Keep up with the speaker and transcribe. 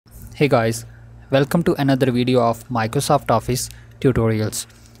Hey guys, welcome to another video of Microsoft Office tutorials.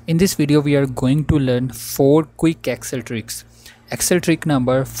 In this video we are going to learn 4 quick Excel tricks. Excel trick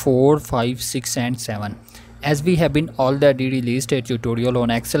number 4, 5, 6 and 7. As we have been already released a tutorial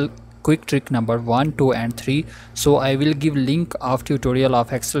on Excel quick trick number 1, 2 and 3. So I will give link of tutorial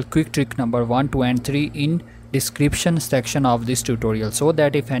of Excel quick trick number 1, 2 and 3 in description section of this tutorial, so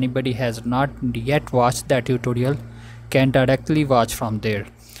that if anybody has not yet watched that tutorial can directly watch from there.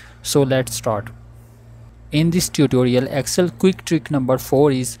 So let's start. In this tutorial, Excel quick trick number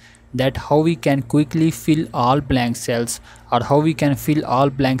 4 is that how we can quickly fill all blank cells, or how we can fill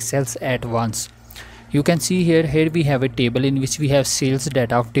all blank cells at once. You can see here we have a table in which we have sales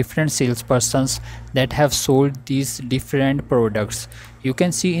data of different salespersons that have sold these different products. You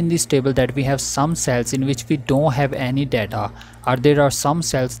can see in this table that we have some cells in which we don't have any data, or there are some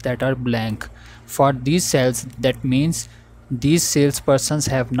cells that are blank. For these cells, that means these salespersons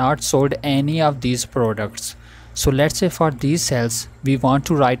have not sold any of these products. So let's say for these cells we want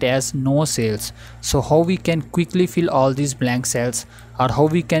to write as no sales. So how we can quickly fill all these blank cells, or how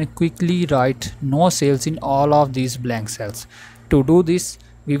we can quickly write no sales in all of these blank cells? To do this,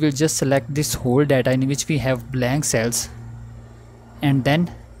 we will just select this whole data in which we have blank cells, and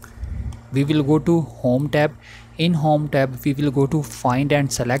then we will go to Home tab. In Home tab we will go to Find and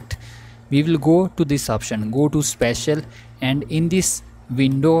Select. We will go to this option, go to Special, and in this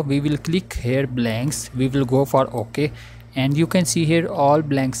window we will click here blanks. We will go for OK, and you can see here all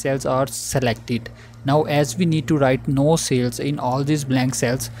blank cells are selected. Now as we need to write no sales in all these blank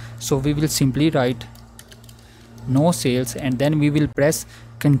cells, so we will simply write no sales, and then we will press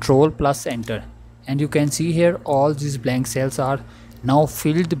Ctrl plus Enter, and you can see here all these blank cells are now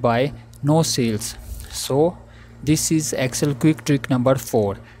filled by no sales. So this is Excel quick trick number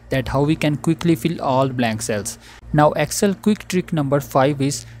 4, that how we can quickly fill all blank cells. Now Excel quick trick number 5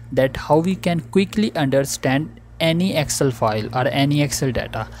 is that how we can quickly understand any Excel file or any Excel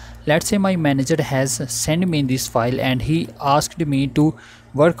data. Let's say my manager has sent me this file and he asked me to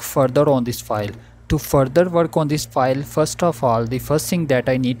work further on this file. To further work on this file, first of all, the first thing that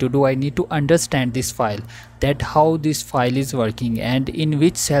I need to do, I need to understand this file, that how this file is working and in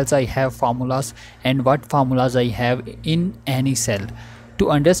which cells I have formulas and what formulas I have in any cell. To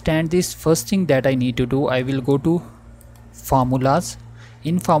understand this, first thing that I need to do, I will go to formulas.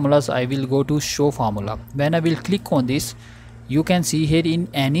 In formulas I will go to show formula. When I will click on this, you can see here in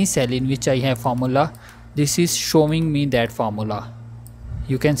any cell in which I have formula, this is showing me that formula.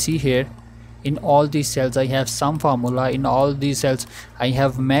 You can see here in all these cells I have some formula. In all these cells I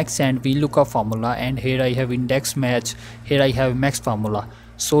have max and VLOOKUP formula, and here I have index match, here I have max formula.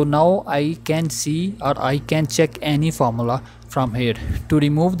 So now I can see, or I can check any formula from here. To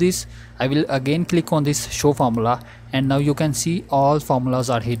remove this, I will again click on this show formula, and now you can see all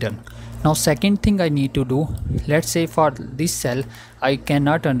formulas are hidden. Now second thing I need to do, let's say for this cell I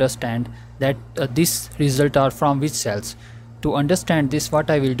cannot understand that this result are from which cells. To understand this,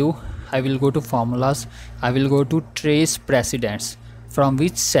 what I will do, I will go to formulas, I will go to trace precedents, from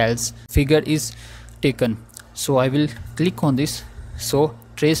which cells figure is taken. So I will click on this. So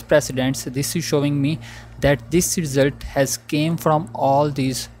trace precedents, this is showing me that this result has came from all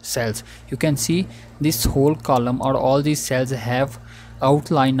these cells. You can see this whole column or all these cells have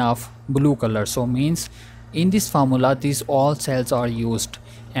outline of blue color, so means in this formula these all cells are used.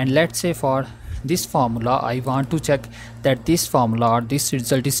 And let's say for this formula I want to check that this formula or this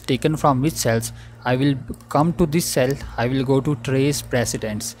result is taken from which cells. I will come to this cell, I will go to trace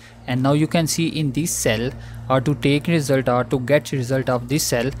precedents, and now you can see in this cell, or to take result or to get result of this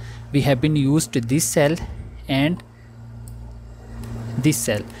cell, we have been used this cell and this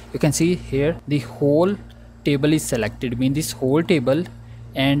cell. You can see here the whole table is selected, mean this whole table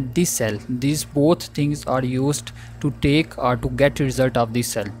and this cell, these both things are used to take or to get result of this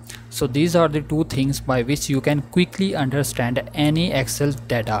cell. So these are the two things by which you can quickly understand any Excel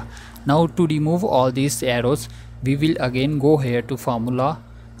data. Now to remove all these arrows, we will again go here to formula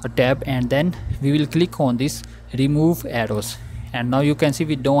tab, and then we will click on this remove arrows, and now you can see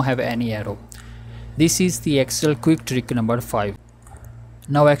we don't have any arrow. This is the Excel quick trick number 5.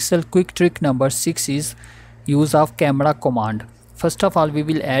 Now Excel quick trick number 6 is use of camera command. First of all, we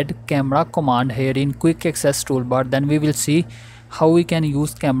will add camera command here in quick access toolbar. Then we will see how we can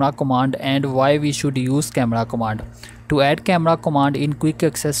use camera command and why we should use camera command. To add camera command in quick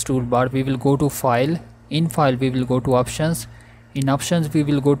access toolbar, we will go to file. In file we will go to options. In options we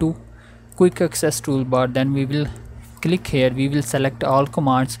will go to quick access toolbar. Then we will click here, we will select all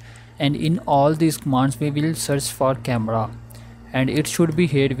commands, and in all these commands we will search for camera, and it should be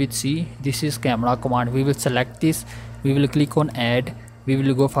here with C. This is camera command. We will select this, we will click on add, we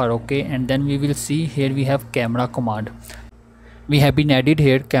will go for OK, and then we will see here we have camera command. We have been added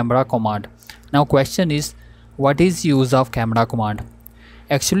here camera command. Now question is, what is use of camera command?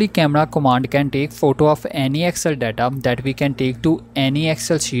 Actually, camera command can take photo of any Excel data that we can take to any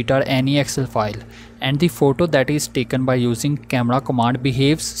Excel sheet or any Excel file, and the photo that is taken by using camera command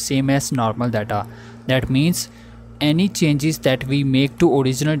behaves same as normal data. That means any changes that we make to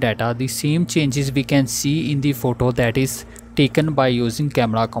original data, the same changes we can see in the photo that is taken by using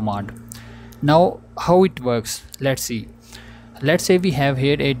camera command. Now how it works, let's see. Let's say we have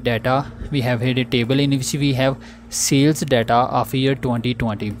here a data, we have here a table in which we have sales data of year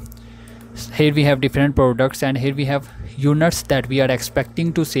 2020. Here we have different products, and here we have units that we are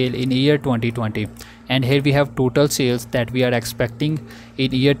expecting to sell in year 2020, and here we have total sales that we are expecting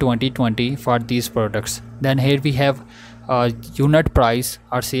in year 2020 for these products. Then here we have unit price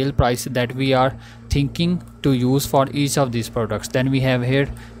or sale price that we are thinking to use for each of these products. Then we have here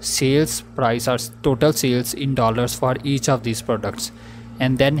sales price or total sales in dollars for each of these products,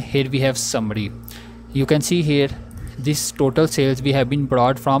 and then here we have summary. You can see here this total sales we have been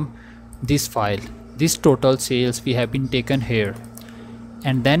brought from this file, this total sales we have been taken here,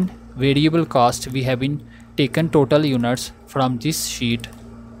 and then variable cost we have been taken total units from this sheet,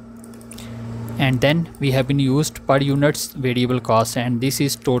 and then we have been used per units variable cost, and this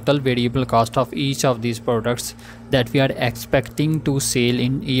is total variable cost of each of these products that we are expecting to sell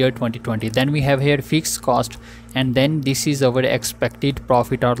in year 2020. Then we have here fixed cost, and then this is our expected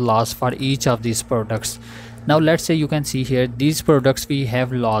profit or loss for each of these products. Now let's say you can see here these products we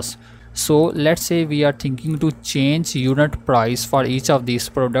have loss. So let's say we are thinking to change unit price for each of these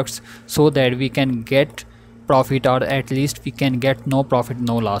products so that we can get profit, or at least we can get no profit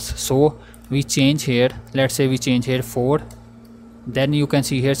no loss. So we change here, let's say we change here 4, then you can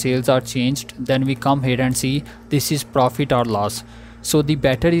see here sales are changed. Then we come here and see this is profit or loss. So the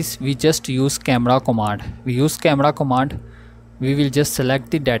better is we just use camera command. We use camera command, we will just select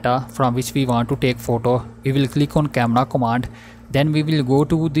the data from which we want to take photo. We will click on camera command, then we will go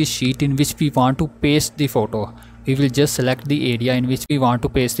to the sheet in which we want to paste the photo. We will just select the area in which we want to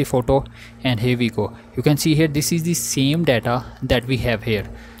paste the photo, and here we go. You can see here this is the same data that we have here.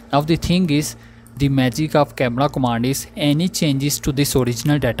 Now the thing is, the magic of camera command is any changes to this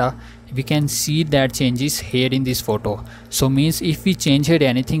original data, we can see that changes here in this photo. So means if we change here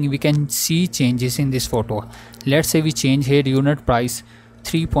anything, we can see changes in this photo. Let's say we change here unit price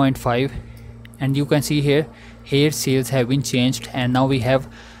 3.5, and you can see here sales have been changed, and now we have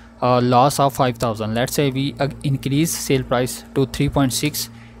a loss of 5,000. Let's say we increase sale price to 3.6,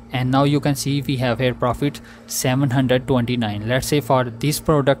 and now you can see we have here profit 729. Let's say for this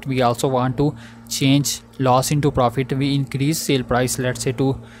product we also want to change loss into profit. We increase sale price, let's say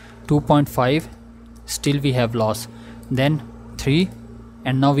to 2.5, still we have loss. Then 3,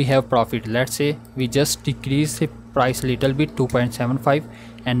 and now we have profit. Let's say we just decrease the price little bit, 2.75,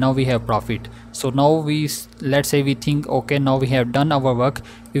 and now we have profit. So now let's say we think okay, now we have done our work,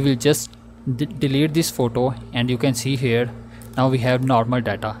 we will just delete this photo, and you can see here now we have normal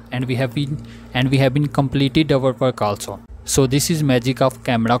data, and we have been completed our work also. So this is magic of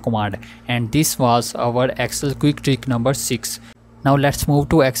camera command, and this was our Excel quick trick number 6. Now let's move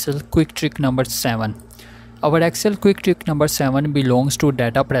to Excel quick trick number 7. Our Excel quick trick number 7 belongs to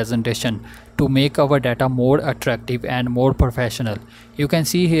data presentation to make our data more attractive and more professional. You can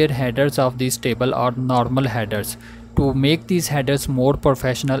see here headers of this table are normal headers. To make these headers more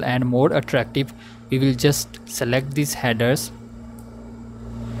professional and more attractive, we will just select these headers.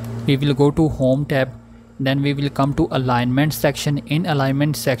 We will go to Home tab, then we will come to Alignment section. In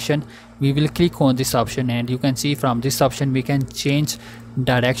Alignment section, we will click on this option, and you can see from this option we can change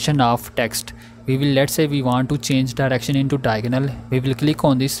direction of text. Let's say we want to change direction into diagonal. We will click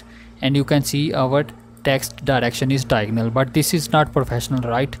on this, and you can see our text direction is diagonal, but this is not professional,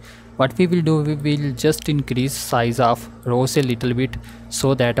 right? What we will do, we will just increase size of rows a little bit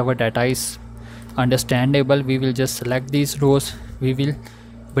so that our data is understandable. We will just select these rows, we will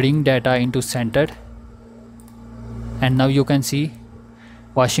bring data into center, and now you can see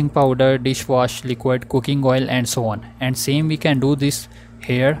washing powder, dishwash liquid, cooking oil, and so on. And same we can do this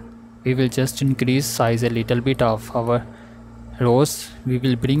here. We will just increase size a little bit of our rows. We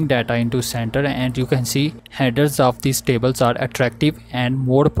will bring data into center, and you can see headers of these tables are attractive and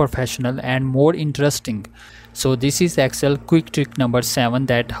more professional and more interesting. So this is Excel quick trick number 7,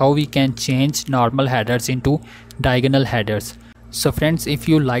 that how we can change normal headers into diagonal headers. So friends, if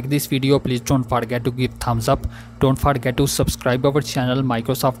you like this video, please don't forget to give thumbs up. Don't forget to subscribe our channel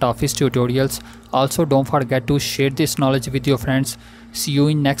Microsoft Office Tutorials. Also don't forget to share this knowledge with your friends. See you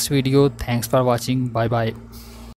in next video. Thanks for watching. Bye bye.